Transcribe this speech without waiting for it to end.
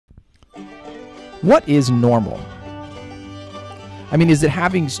What is normal? I mean, is it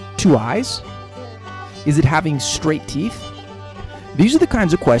having two eyes? Is it having straight teeth? These are the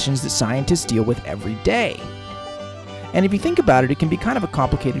kinds of questions that scientists deal with every day. And if you think about it, it can be kind of a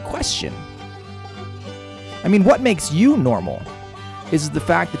complicated question. I mean, what makes you normal? Is it the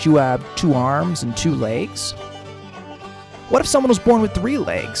fact that you have 2 arms and 2 legs? What if someone was born with 3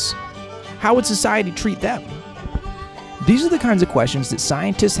 legs? How would society treat them? These are the kinds of questions that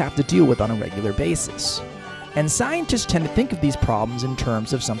scientists have to deal with on a regular basis. And scientists tend to think of these problems in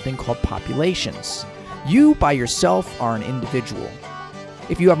terms of something called populations. You, by yourself, are an individual.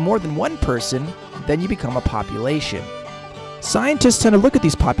 If you have more than one person, then you become a population. Scientists tend to look at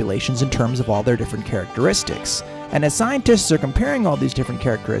these populations in terms of all their different characteristics. And as scientists are comparing all these different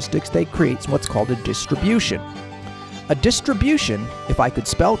characteristics, they create what's called a distribution. A distribution, if I could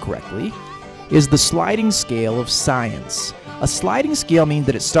spell correctly, is the sliding scale of science. A sliding scale means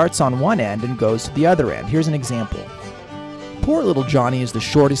that it starts on one end and goes to the other end. Here's an example. Poor little Johnny is the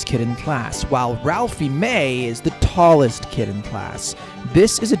shortest kid in class, while Ralphie May is the tallest kid in class.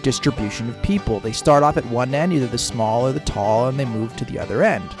 This is a distribution of people. They start off at one end, either the small or the tall, and they move to the other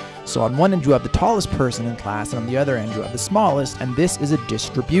end. So on one end you have the tallest person in class, and on the other end you have the smallest, and this is a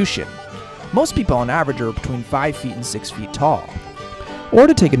distribution. Most people on average are between 5 feet and 6 feet tall. Or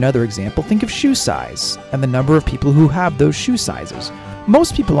to take another example, think of shoe size and the number of people who have those shoe sizes.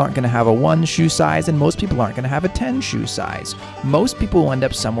 Most people aren't going to have a 1 shoe size, and most people aren't going to have a 10 shoe size. Most people will end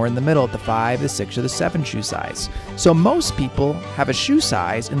up somewhere in the middle at the 5, the 6, or the 7 shoe size. So most people have a shoe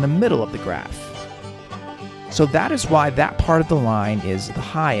size in the middle of the graph. So that is why that part of the line is the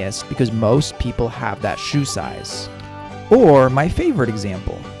highest, because most people have that shoe size. Or my favorite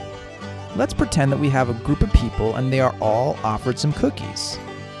example. Let's pretend that we have a group of people and they are all offered some cookies.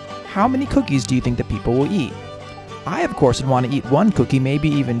 How many cookies do you think that people will eat? I, of course, would want to eat 1 cookie, maybe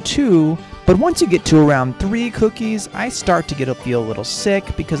even 2, but once you get to around 3 cookies, I start to feel a little sick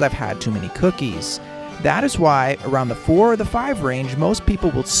because I've had too many cookies. That is why around the 4 or the 5 range, most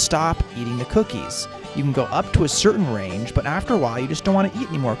people will stop eating the cookies. You can go up to a certain range, but after a while you just don't want to eat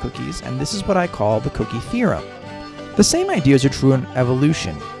any more cookies, and this is what I call the cookie theorem. The same ideas are true in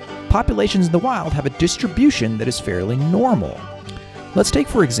evolution. Populations in the wild have a distribution that is fairly normal. Let's take,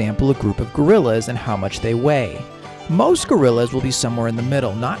 for example, a group of gorillas and how much they weigh. Most gorillas will be somewhere in the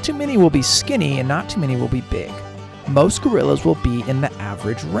middle. Not too many will be skinny and not too many will be big. Most gorillas will be in the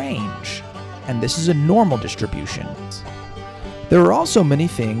average range, and this is a normal distribution. There are also many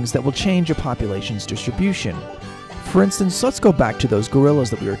things that will change a population's distribution. For instance, let's go back to those gorillas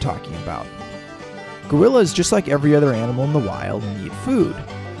that we were talking about. Gorillas, just like every other animal in the wild, need food.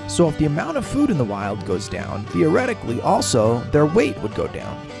 So if the amount of food in the wild goes down, theoretically also their weight would go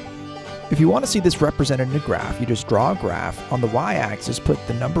down. If you want to see this represented in a graph, you just draw a graph. On the y-axis, put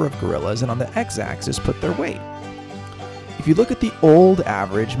the number of gorillas, and on the x-axis, put their weight. If you look at the old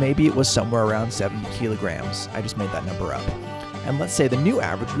average, maybe it was somewhere around 70 kilograms. I just made that number up. And let's say the new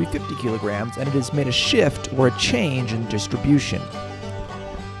average would be 50 kilograms, and it has made a shift or a change in distribution.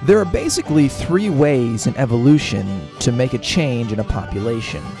 There are basically 3 ways in evolution to make a change in a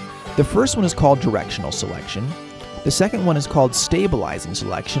population. The first one is called directional selection. The second one is called stabilizing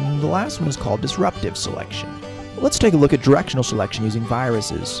selection, and the last one is called disruptive selection. Let's take a look at directional selection using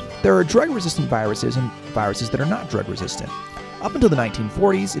viruses. There are drug-resistant viruses and viruses that are not drug-resistant. Up until the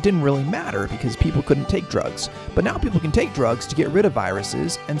 1940s, it didn't really matter because people couldn't take drugs. But now people can take drugs to get rid of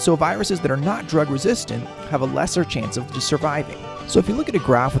viruses, and so viruses that are not drug-resistant have a lesser chance of just surviving. So if you look at a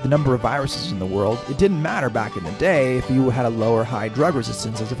graph with the number of viruses in the world, it didn't matter back in the day if you had a low or high drug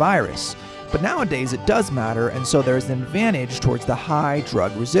resistance as a virus. But nowadays it does matter, and so there's an advantage towards the high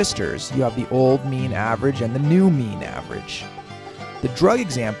drug resistors. You have the old mean average and the new mean average. The drug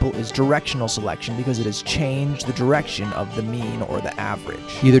example is directional selection because it has changed the direction of the mean or the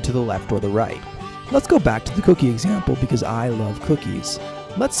average, either to the left or the right. Let's go back to the cookie example because I love cookies.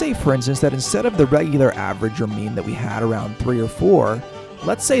 Let's say, for instance, that instead of the regular average or mean that we had around 3 or 4,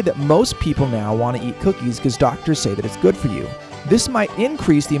 let's say that most people now want to eat cookies because doctors say that it's good for you. This might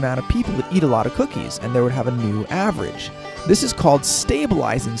increase the amount of people that eat a lot of cookies, and they would have a new average. This is called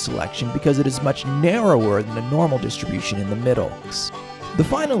stabilizing selection because it is much narrower than the normal distribution in the middle. The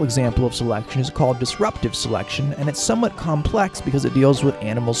final example of selection is called disruptive selection, and it's somewhat complex because it deals with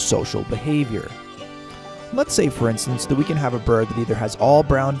animals' social behavior. Let's say, for instance, that we can have a bird that either has all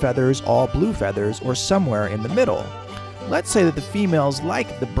brown feathers, all blue feathers, or somewhere in the middle. Let's say that the females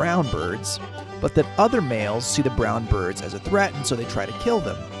like the brown birds, but that other males see the brown birds as a threat, and so they try to kill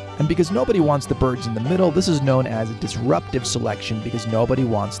them. And because nobody wants the birds in the middle, this is known as a disruptive selection because nobody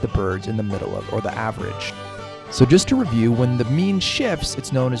wants the birds in the middle of, or the average. So just to review, when the mean shifts,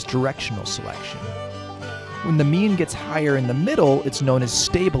 it's known as directional selection. When the mean gets higher in the middle, it's known as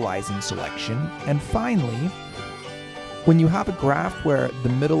stabilizing selection. And finally, when you have a graph where the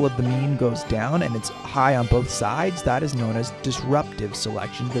middle of the mean goes down and it's high on both sides, that is known as disruptive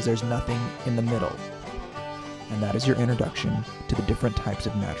selection because there's nothing in the middle. And that is your introduction to the different types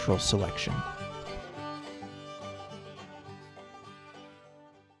of natural selection.